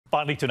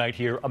Finally tonight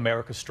here,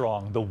 America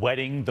Strong. The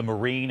wedding, the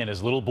Marine and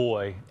his little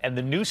boy, and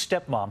the new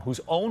stepmom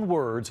whose own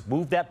words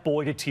moved that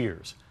boy to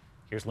tears.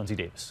 Here's Lindsay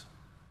Davis.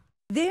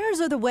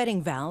 Theirs are the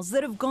wedding vows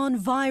that have gone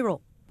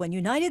viral. When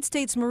United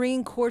States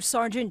Marine Corps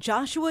Sergeant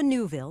Joshua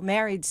Newville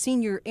married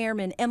senior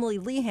airman Emily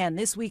Lehan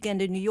this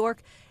weekend in New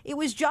York, it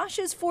was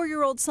Josh's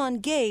 4-year-old son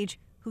Gage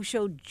who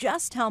showed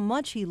just how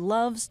much he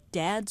loves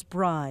Dad's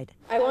bride.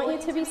 I want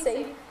you to be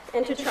safe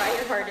and to try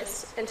your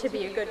hardest and to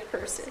be a good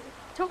person.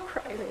 Don't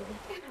cry, baby.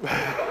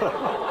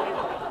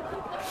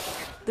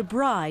 The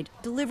bride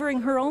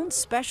delivering her own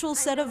special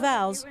set of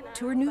vows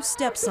to her new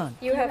stepson.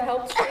 You have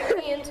helped shape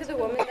me into the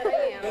woman that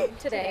I am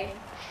today.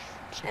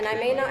 And I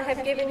may not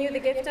have given you the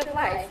gift of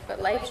life,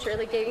 but life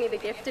surely gave me the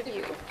gift of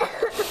you.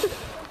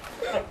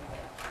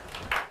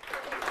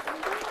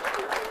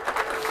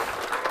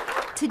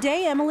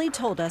 Today, Emily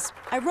told us,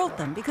 I wrote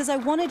them because I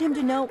wanted him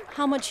to know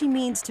how much he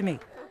means to me.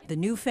 The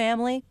new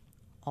family,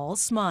 all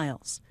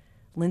smiles.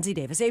 Lindsay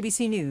Davis,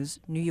 ABC News,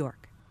 New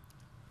York.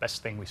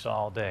 Best thing we saw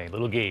all day,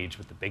 little Gage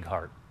with the big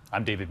heart.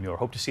 I'm David Muir.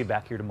 Hope to see you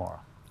back here tomorrow.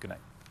 Good night.